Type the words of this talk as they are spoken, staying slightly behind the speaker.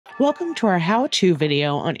Welcome to our how-to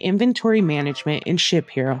video on inventory management in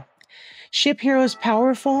ShipHero. ShipHero's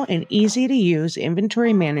powerful and easy-to-use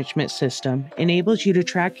inventory management system enables you to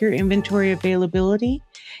track your inventory availability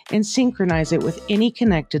and synchronize it with any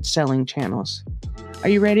connected selling channels. Are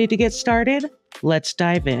you ready to get started? Let's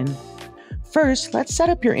dive in. First, let's set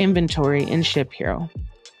up your inventory in ShipHero.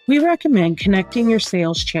 We recommend connecting your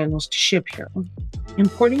sales channels to ShipHero.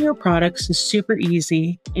 Importing your products is super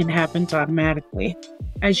easy and happens automatically.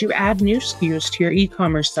 As you add new SKUs to your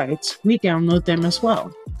e-commerce sites, we download them as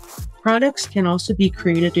well. Products can also be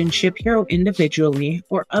created in ShipHero individually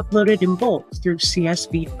or uploaded in bulk through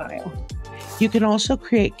CSV file. You can also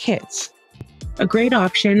create kits, a great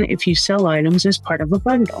option if you sell items as part of a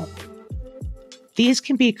bundle. These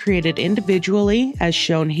can be created individually as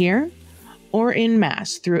shown here, or en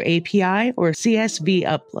masse through API or CSV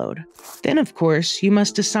upload. Then, of course, you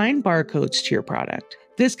must assign barcodes to your product.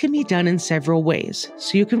 This can be done in several ways,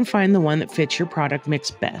 so you can find the one that fits your product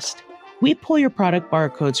mix best. We pull your product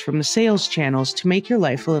barcodes from the sales channels to make your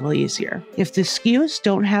life a little easier. If the SKUs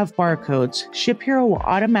don't have barcodes, ShipHero will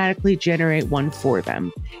automatically generate one for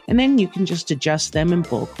them, and then you can just adjust them in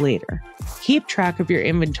bulk later. Keep track of your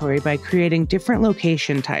inventory by creating different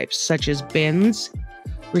location types, such as bins,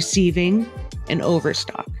 receiving, and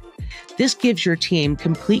overstock. This gives your team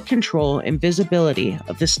complete control and visibility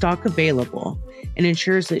of the stock available and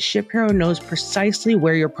ensures that ShipHero knows precisely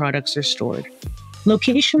where your products are stored.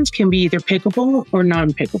 Locations can be either pickable or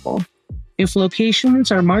non-pickable. If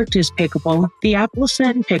locations are marked as pickable, the app will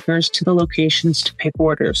send pickers to the locations to pick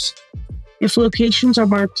orders. If locations are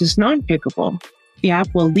marked as non-pickable, the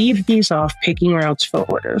app will leave these off picking routes for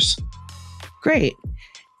orders. Great!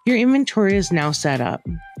 Your inventory is now set up.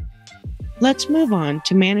 Let's move on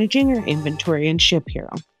to managing your inventory in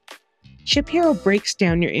ShipHero. ShipHero breaks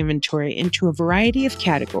down your inventory into a variety of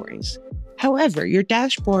categories. However, your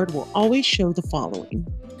dashboard will always show the following: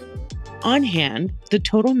 on hand, the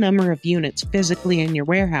total number of units physically in your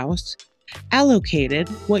warehouse; allocated,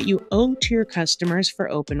 what you owe to your customers for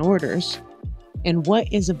open orders; and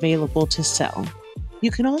what is available to sell. You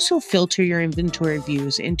can also filter your inventory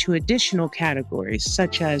views into additional categories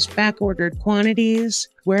such as back-ordered quantities,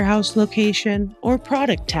 warehouse location, or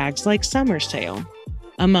product tags like summer sale,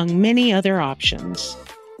 among many other options.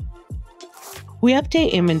 We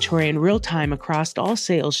update inventory in real time across all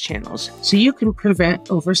sales channels so you can prevent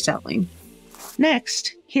overselling.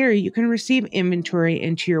 Next, here you can receive inventory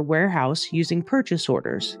into your warehouse using purchase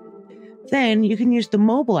orders. Then you can use the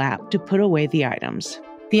mobile app to put away the items.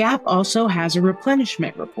 The app also has a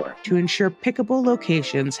replenishment report to ensure pickable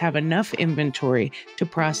locations have enough inventory to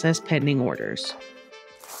process pending orders.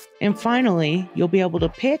 And finally, you'll be able to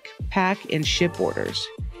pick, pack, and ship orders.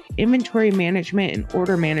 Inventory management and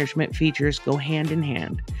order management features go hand in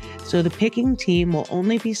hand, so the picking team will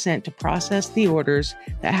only be sent to process the orders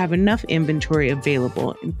that have enough inventory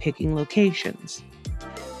available in picking locations.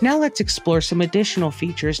 Now let's explore some additional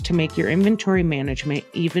features to make your inventory management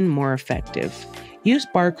even more effective. Use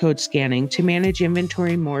barcode scanning to manage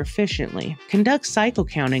inventory more efficiently. Conduct cycle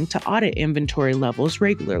counting to audit inventory levels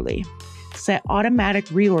regularly. Set automatic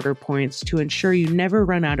reorder points to ensure you never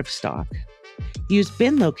run out of stock. Use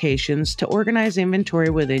bin locations to organize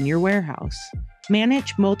inventory within your warehouse.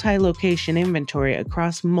 Manage multi-location inventory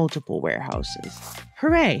across multiple warehouses.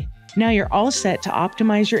 Hooray! Now you're all set to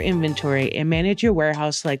optimize your inventory and manage your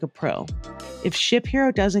warehouse like a pro. If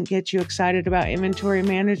ShipHero doesn't get you excited about inventory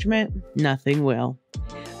management, nothing will.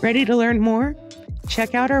 Ready to learn more?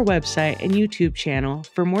 Check out our website and YouTube channel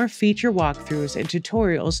for more feature walkthroughs and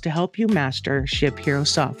tutorials to help you master ShipHero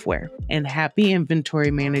software. And happy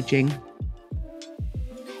inventory managing!